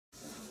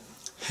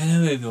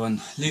Hello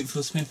everyone, Luke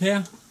Smith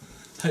here.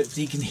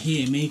 Hopefully you can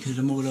hear me because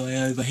I'm all the way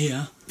over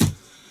here.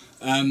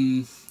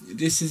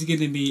 This is going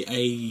to be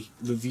a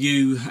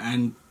review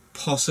and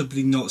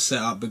possibly not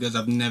set up because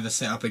I've never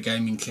set up a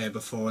gaming chair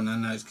before and I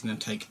know it's going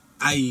to take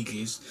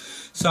ages.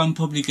 So I'm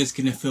probably just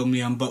going to film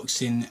the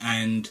unboxing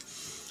and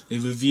the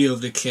review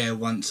of the chair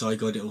once I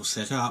got it all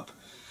set up.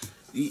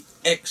 The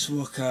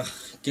X-Rocker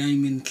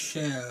gaming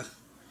chair.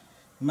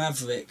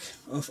 Maverick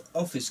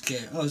office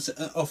chair. Oh, it's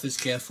an office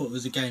chair. I thought it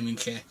was a gaming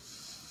chair.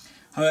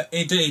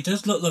 It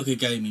does look like a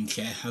gaming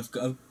chair. I've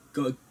got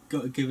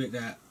to give it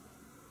that.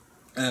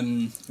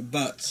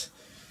 But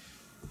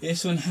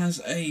this one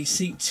has a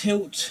seat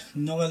tilt,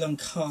 nylon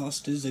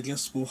casters,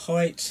 adjustable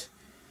height,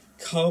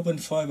 carbon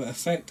fibre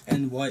effect,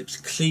 and wipes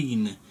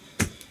clean.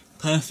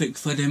 Perfect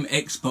for them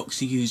Xbox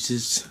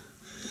users.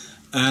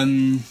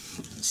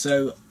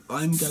 So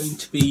I'm going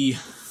to be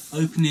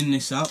opening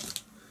this up.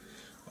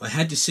 I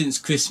had this since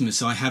Christmas,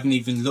 so I haven't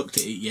even looked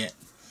at it yet.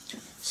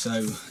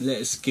 So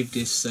let's give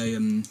this a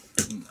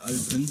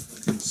open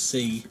and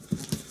see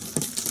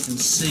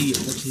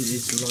what it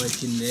is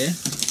like in there.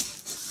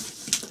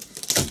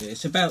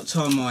 It's about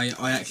time I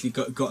actually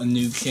got a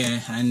new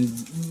chair, and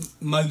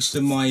most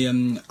of my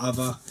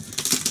other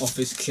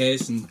office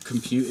chairs and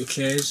computer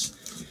chairs,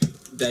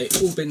 they've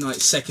all been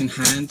like second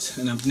hand,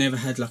 and I've never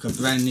had like a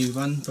brand new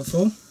one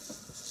before.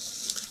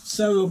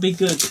 So it'll be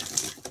good.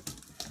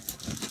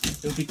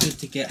 It'll be good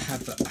to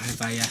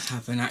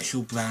have an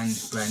actual brand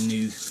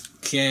new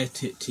chair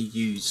to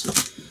use.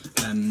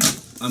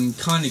 I'm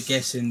kind of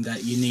guessing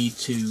that you need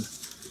to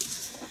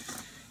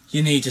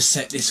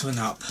set this one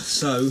up.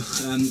 So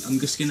I'm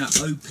just gonna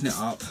open it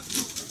up,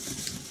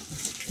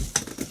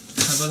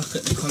 have a look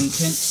at the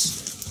contents,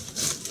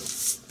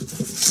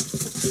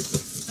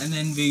 and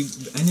then we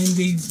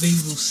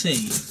will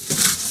see.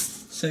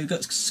 So we've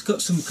got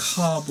some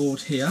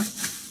cardboard here.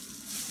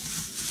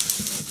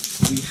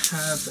 We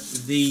have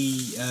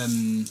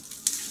the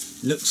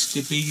looks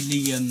to be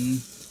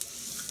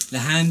the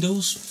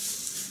handles.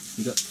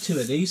 We've got two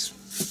of these.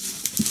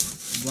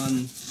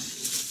 1,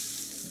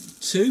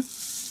 2.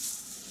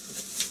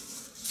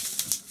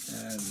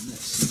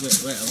 Let's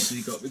see what else have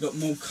we got. We've got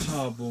more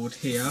cardboard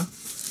here.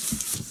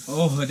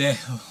 Oh,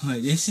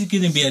 this is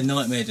going to be a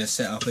nightmare to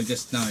set up. I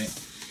just know it.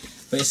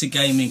 But it's a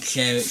gaming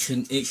chair. It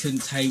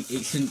shouldn't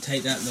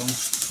take that long.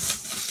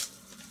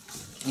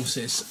 What's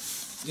this?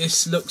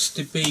 This looks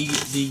to be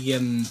the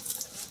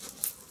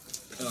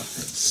oh,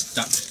 it's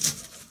stuck.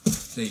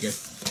 There you go.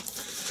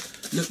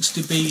 Looks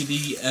to be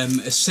the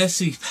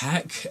accessory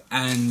pack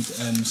and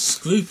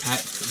screw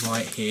pack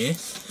right here.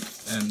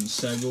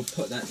 So we'll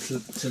put that to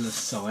the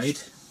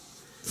side.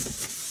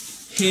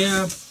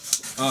 Here,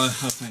 oh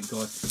thank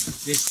God,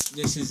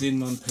 this is in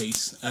one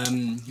piece.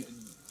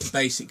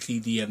 Basically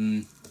the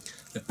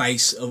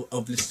base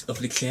of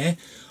the chair.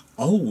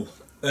 Oh,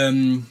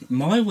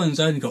 my one's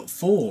only got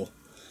 4.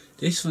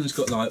 This one's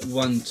got like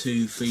 1,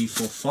 2, 3,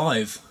 4,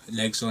 5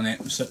 legs on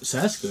it, so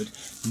that's good.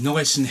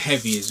 Nice and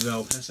heavy as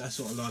well. That's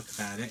what I like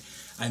about it,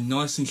 and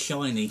nice and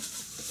shiny,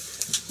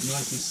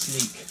 nice and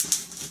sleek.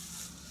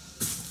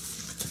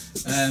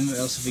 What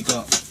else have we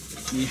got?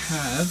 We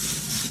have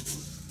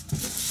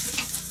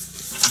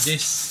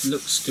this.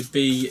 Looks to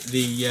be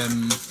the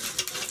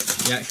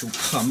actual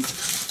pump.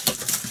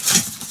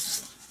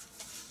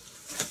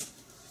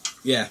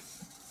 Yeah.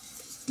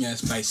 Yeah,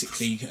 it's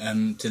basically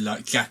to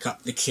like jack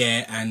up the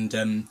chair and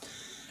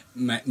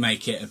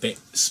make it a bit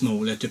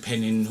smaller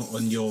depending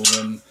on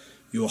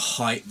your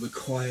height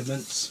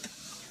requirements.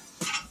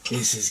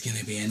 This is going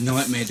to be a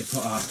nightmare to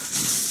put up.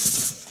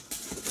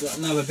 Got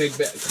another big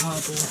bit of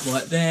cardboard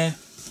right there.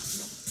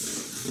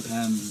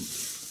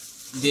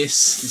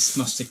 This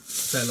must have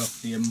fell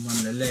off the one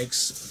of the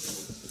legs.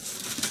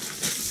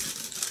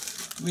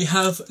 We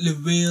have the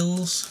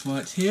wheels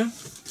right here.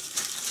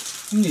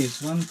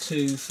 There's 1,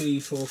 2, 3,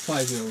 4,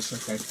 5 wheels,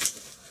 okay.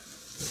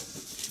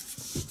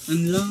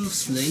 And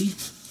lastly,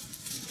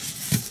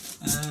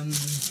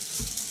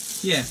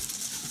 yeah,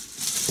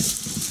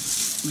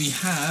 we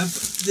have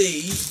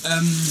the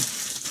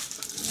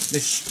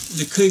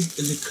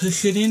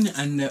cushioning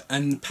and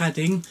the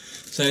padding.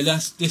 So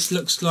this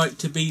looks like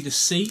to be the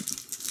seat.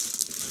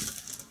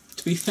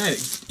 To be fair,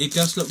 it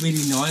does look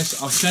really nice.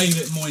 I'll show you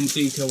it more in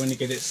detail when I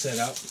get it set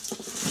up.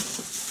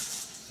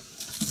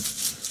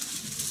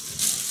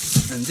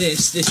 And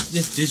this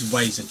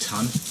weighs a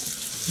ton.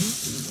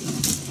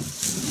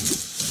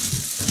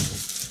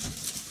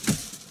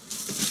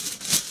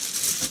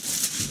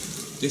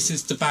 This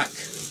is the back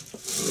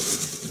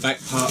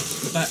part.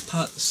 The back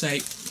part,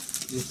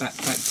 the back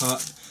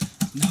part.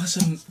 Nice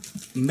and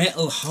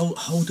metal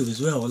holder as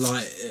well,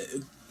 like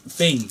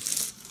thing.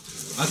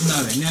 I don't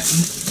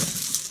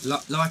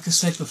know. Like I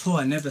said before,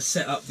 I never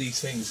set up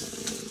these things.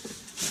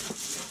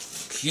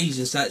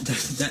 Jesus, that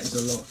is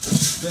a lot.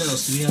 What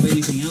else? Do we have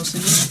anything else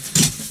in there?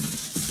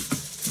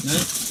 No,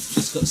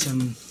 just got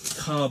some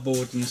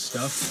cardboard and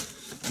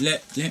stuff.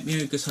 Let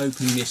me just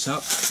open this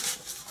up.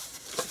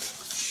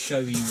 Show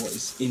you what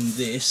is in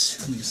this.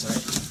 Let me just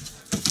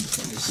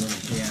put this on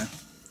here.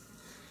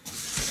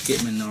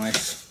 get my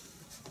knife.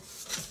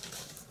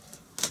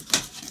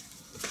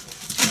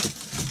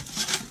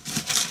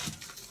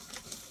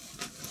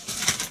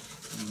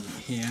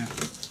 Here.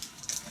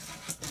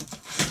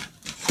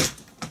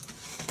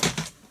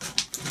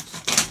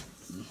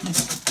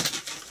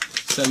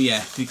 So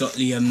yeah, we got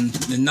the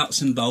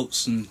nuts and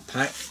bolts and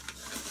pack,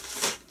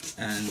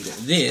 and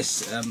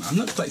this I'm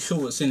not quite sure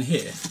what's in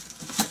here.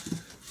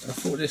 I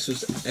thought this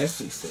was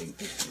everything.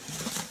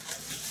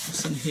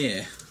 What's in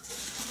here?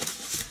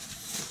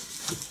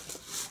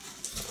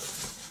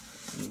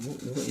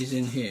 What is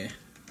in here?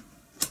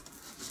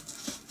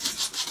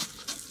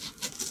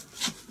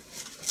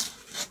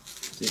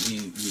 Is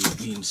it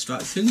the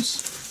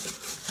instructions?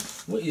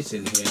 What is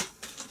in here?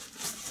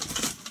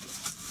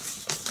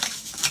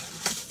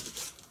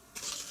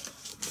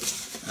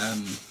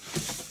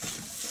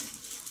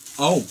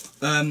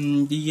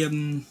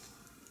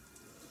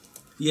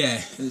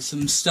 Yeah, there's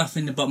some stuff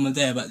in the bottom of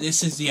there, but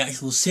this is the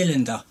actual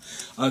cylinder.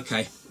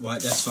 Okay,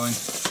 right, that's fine.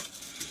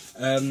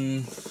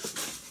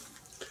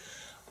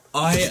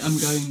 I am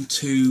going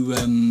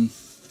to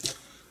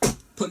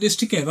put this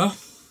together,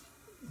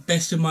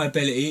 best of my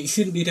ability. It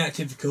shouldn't be that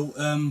difficult,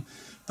 but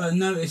I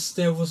noticed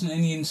there wasn't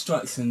any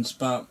instructions,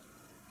 but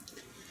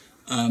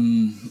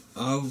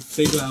I'll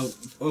figure out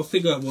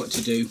what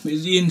to do.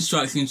 The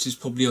instructions is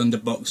probably on the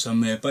box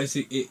somewhere.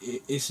 Basically,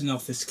 it's an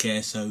office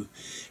chair, so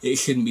it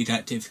shouldn't be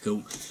that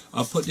difficult.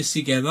 I'll put this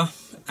together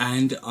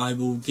and I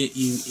will get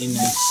you in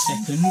a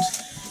second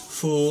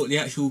for the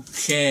actual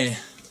chair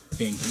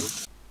thing.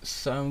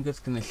 So I'm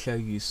just going to show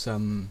you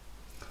some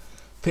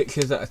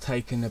pictures that are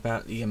taken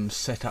about the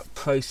setup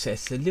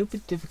process. A little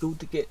bit difficult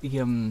to get the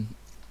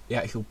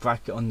actual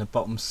bracket on the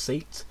bottom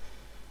seat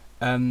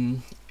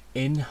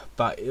in,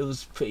 but it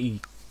was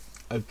pretty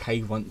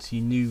okay once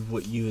you knew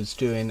what you was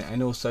doing,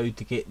 and also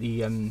to get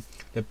the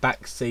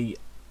back seat,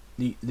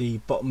 the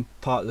bottom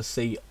part of the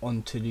seat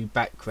onto the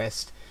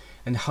backrest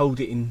and hold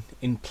it in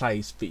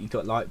place. But you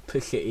got like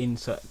push it in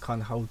so it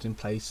kind of holds in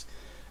place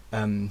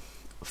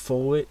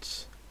for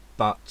it.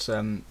 But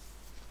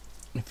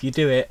if you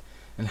do it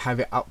and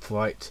have it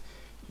upright,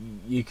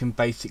 you can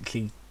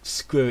basically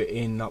screw it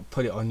in, like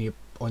put it on your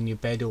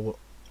bed or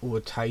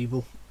a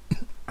table,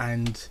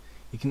 and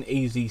you can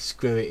easily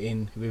screw it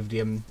in with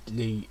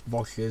the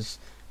washers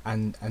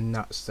and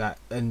nuts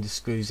and the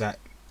screws that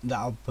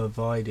are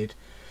provided.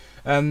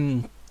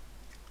 The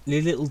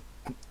little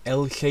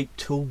L-shaped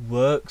tool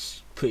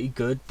works pretty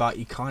good, but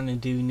you kind of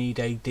do need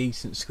a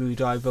decent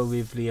screwdriver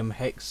with the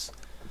hex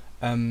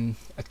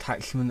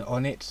attachment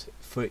on it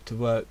for it to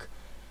work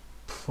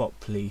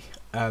properly.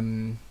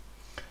 The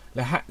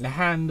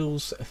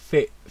handles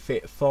fit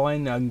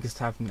fine. I just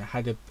haven't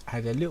had a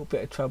little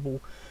bit of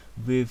trouble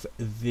with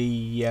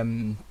the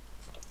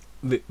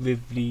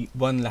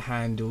one of the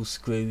handle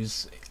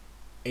screws.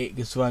 It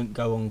just won't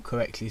go on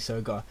correctly, so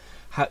I've got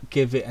to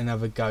give it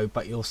another go,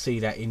 but you'll see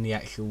that in the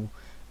actual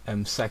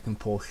second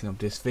portion of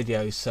this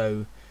video.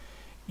 So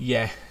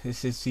yeah,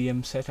 this is the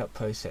setup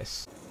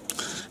process.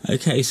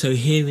 Okay, so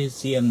here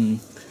is the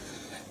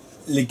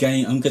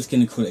game. I'm just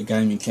going to call it a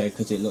gaming chair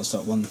because it looks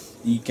like one.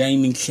 The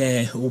gaming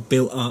chair all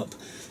built up.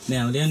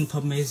 Now the only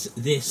problem is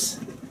this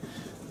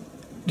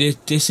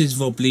is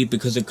wobbly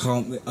because I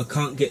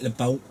can't get the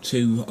bolt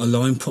to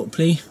align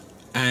properly,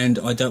 and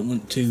I don't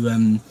want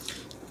to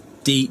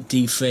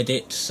de-thread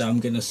it, so I'm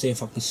going to see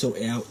if I can sort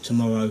it out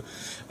tomorrow.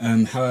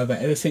 However,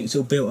 everything's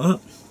all built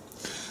up.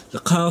 The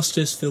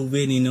casters feel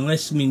really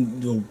nice. I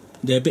mean, well,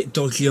 they're a bit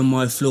dodgy on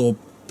my floor,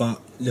 but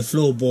the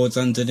floorboards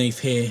underneath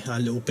here are a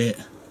little bit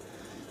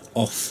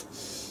off.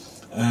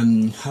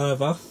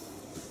 However,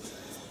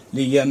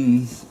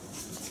 when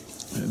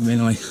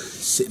I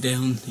sit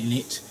down in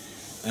it,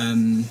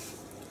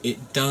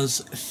 it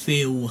does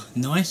feel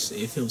nice.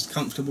 It feels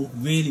comfortable.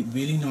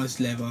 Really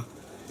nice leather.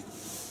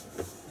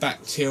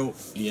 Back tilt.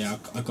 Yeah,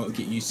 I got to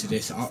get used to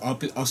this.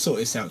 I'll sort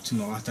this out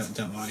tomorrow.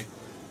 Don't worry.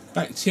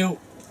 Back tilt.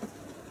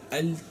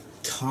 A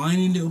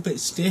tiny little bit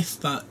stiff,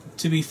 but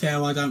to be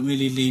fair, I don't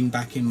really lean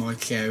back in my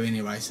chair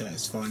anyway, so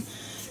that's fine.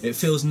 It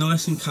feels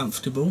nice and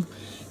comfortable.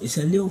 It's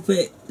a little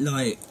bit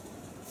like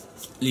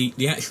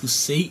the actual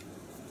seat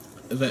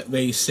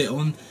where you sit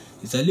on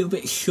is a little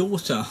bit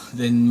shorter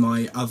than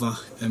my other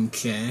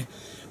chair,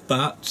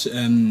 but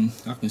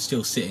I can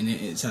still sit in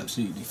it. It's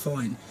absolutely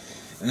fine.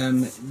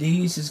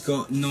 These has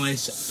got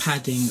nice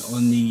padding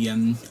on the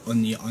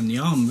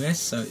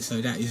armrest,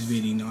 so that is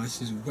really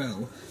nice as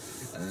well.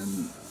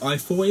 I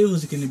thought it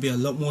was going to be a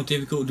lot more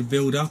difficult to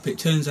build up. It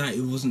turns out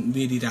it wasn't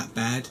really that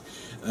bad.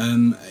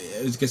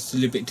 It was just a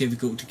little bit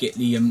difficult to get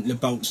the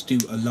bolts to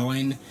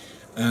align.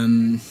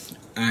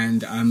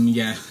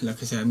 Yeah,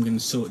 like I said, I'm going to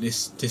sort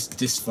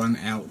this one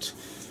out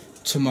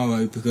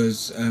tomorrow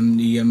because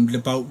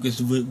the bolt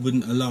just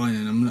wouldn't align,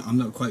 and I'm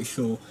not quite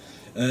sure.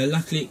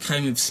 Luckily, it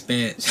came with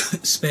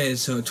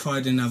spares, so I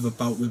tried another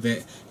bolt with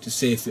it to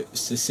see if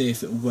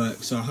it will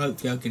work. So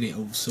hopefully I'll get it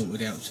all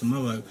sorted out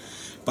tomorrow.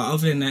 But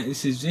other than that,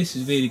 this is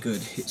really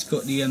good. It's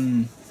got the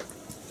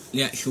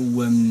actual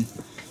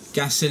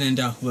gas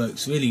cylinder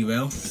works really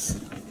well.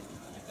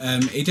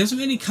 It doesn't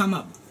really come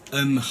up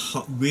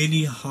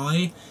really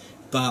high,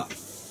 but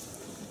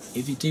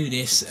if you do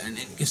this and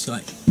then just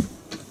like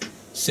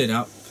sit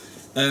up,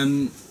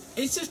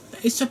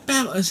 it's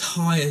about as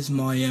high as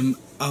my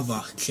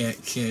other chair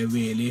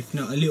really, if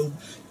not a little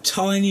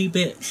tiny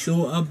bit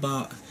shorter,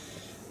 but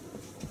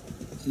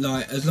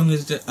like as long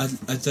as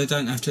I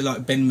don't have to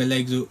like bend my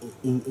legs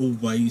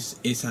always,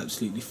 it's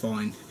absolutely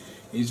fine.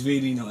 It's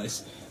really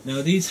nice.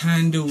 Now these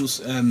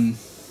handles, I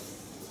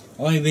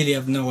really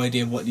have no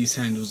idea what these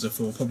handles are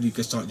for. Probably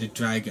just like to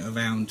drag it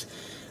around.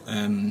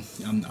 I'm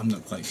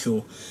not quite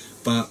sure,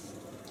 but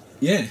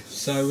yeah.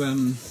 So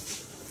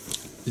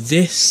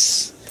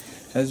this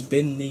has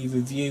been the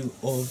review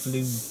of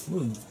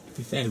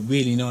the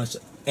really nice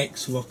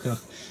X-Rocker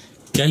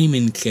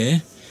gaming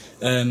chair.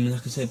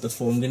 Like I said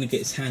before, I'm going to get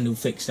this handle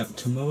fixed up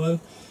tomorrow.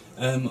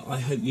 I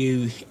hope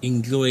you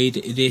enjoyed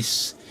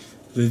this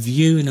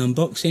review and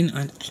unboxing,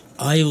 and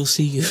I will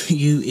see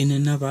you in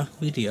another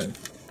video.